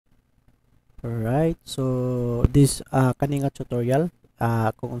Alright, so this kaninga tutorial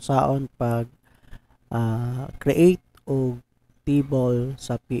kung saan pag create o table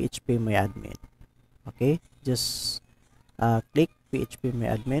sa PhPMyadmin. Okay, just click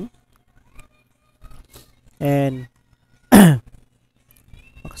PhPMyadmin and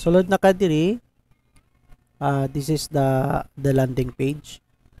makasulod na ka diri. This is the landing page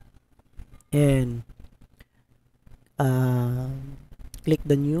and click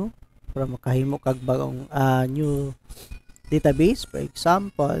the new para makahimo kag bagong new database, for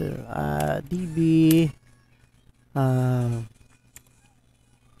example DB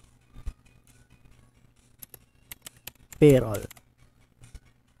payroll.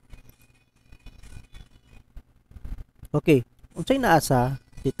 Okay, unsay naa sa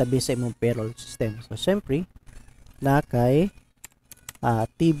database sa imong payroll system? So syempre na kay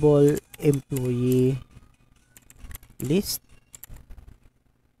table employee list,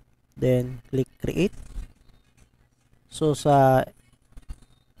 then click create. So sa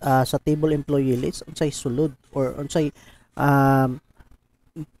table employee list unsay sulod or unsay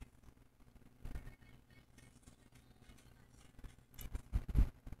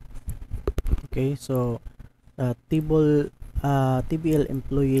okay, so TBL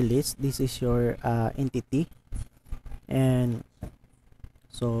employee list, this is your entity, and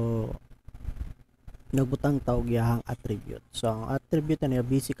so nagbutang tawag yahang attribute. So ang attribute na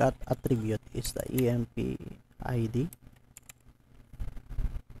basic attribute is the EMP ID.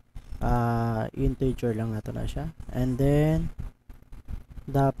 Integer lang nato na siya, and then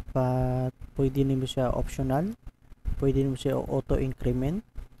dapat pwede nimo siya optional, pwede nimo siya auto increment,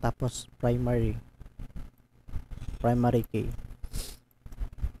 tapos primary key.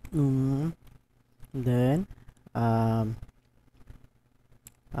 Then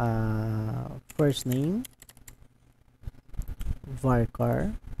first name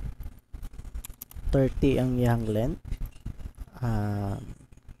varchar 30 ang iyang length.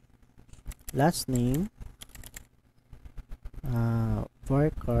 Last name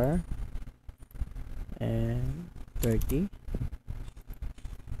varchar and 30.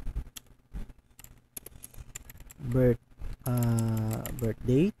 Birth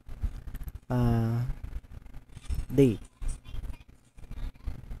date, date.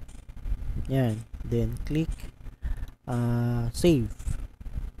 Yan, then click save.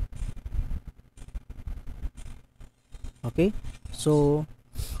 Okay, so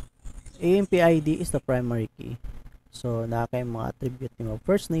EMP ID is the primary key. So na kay mga attribute nimo: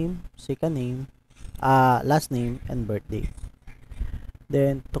 first name, second name, last name, and birthday.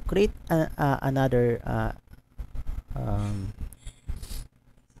 Then to create another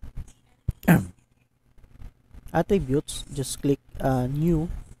attributes, just click new,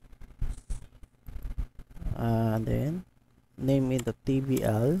 and then name it the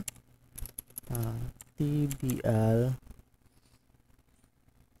TBL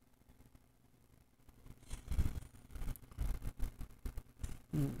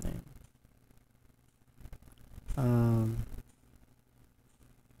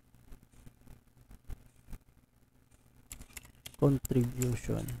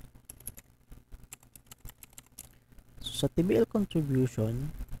contribution. So sa TBL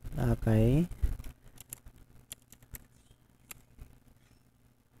contribution, okay,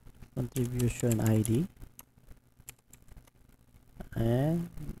 contribution ID, and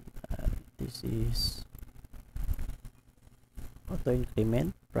this is auto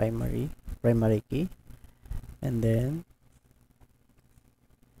increment primary key, and then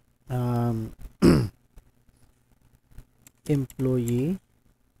employee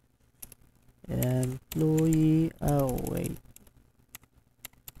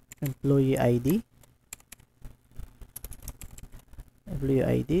ID. Employee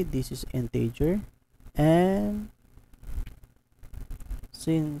ID, this is integer, and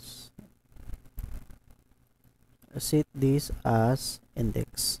since set this as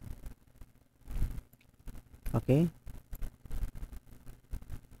index. Okay,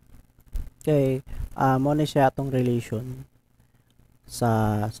 mo na siya atong relation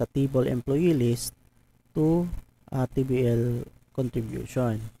sa table employee list to TBL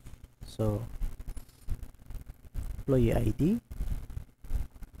contribution. So employee ID,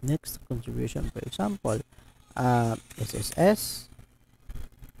 next contribution, for example SSS,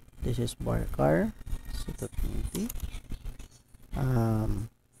 this is varchar 20,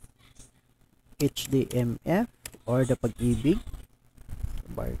 HDMF or the pag-ibig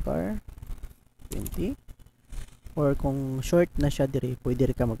varchar 20, or kung short na siya diri, pwede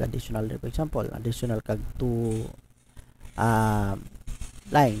rin ka mag-additional. For example, additional kag 2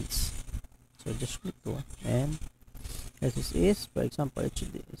 lines. So just click to, and this is for example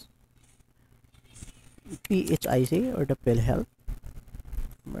HDS. PHIC or the PhilHealth.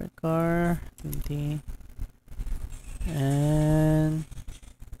 Car 20 and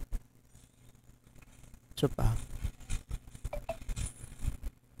so pa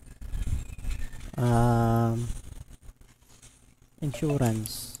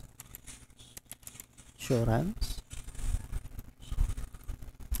insurance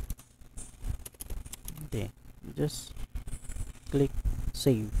okay, just click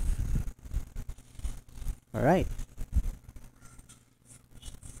save. All right,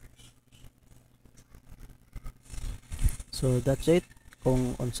 so that's it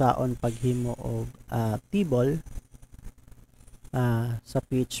kung unsaon paghimo og table sa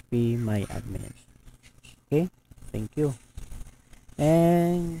PhPMyadmin. Okay, thank you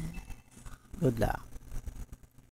and good luck.